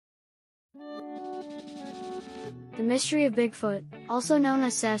The mystery of Bigfoot, also known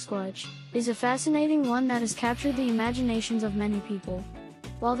as Sasquatch, is a fascinating one that has captured the imaginations of many people.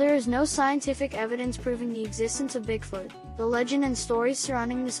 While there is no scientific evidence proving the existence of Bigfoot, the legend and stories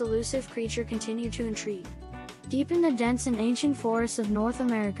surrounding this elusive creature continue to intrigue. Deep in the dense and ancient forests of North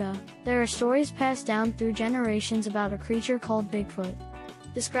America, there are stories passed down through generations about a creature called Bigfoot.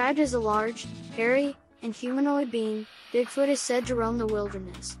 Described as a large, hairy, and humanoid being, Bigfoot is said to roam the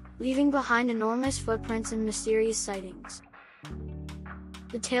wilderness, leaving behind enormous footprints and mysterious sightings.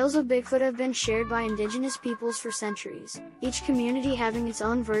 The tales of Bigfoot have been shared by indigenous peoples for centuries, each community having its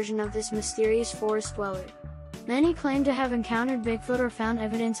own version of this mysterious forest dweller. Many claim to have encountered Bigfoot or found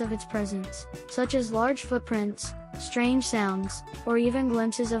evidence of its presence, such as large footprints, strange sounds, or even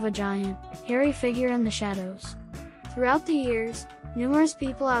glimpses of a giant, hairy figure in the shadows. Throughout the years, numerous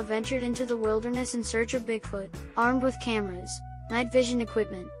people have ventured into the wilderness in search of Bigfoot, armed with cameras, night vision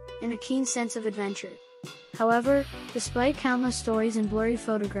equipment, and a keen sense of adventure. However, despite countless stories and blurry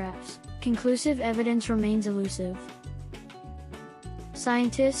photographs, conclusive evidence remains elusive.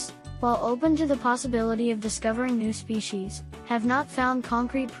 Scientists, while open to the possibility of discovering new species, have not found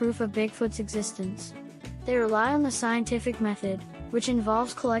concrete proof of Bigfoot's existence. They rely on the scientific method, which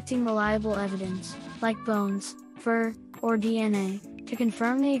involves collecting reliable evidence, like bones, fur, or DNA, to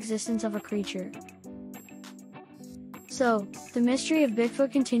confirm the existence of a creature. So, the mystery of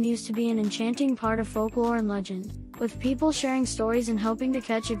Bigfoot continues to be an enchanting part of folklore and legend, with people sharing stories and hoping to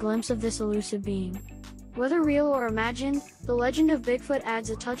catch a glimpse of this elusive being. Whether real or imagined, the legend of Bigfoot adds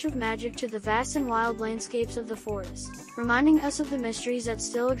a touch of magic to the vast and wild landscapes of the forest, reminding us of the mysteries that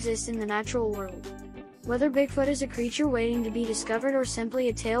still exist in the natural world. Whether Bigfoot is a creature waiting to be discovered or simply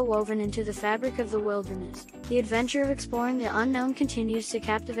a tale woven into the fabric of the wilderness, the adventure of exploring the unknown continues to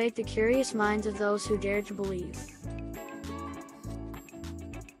captivate the curious minds of those who dare to believe.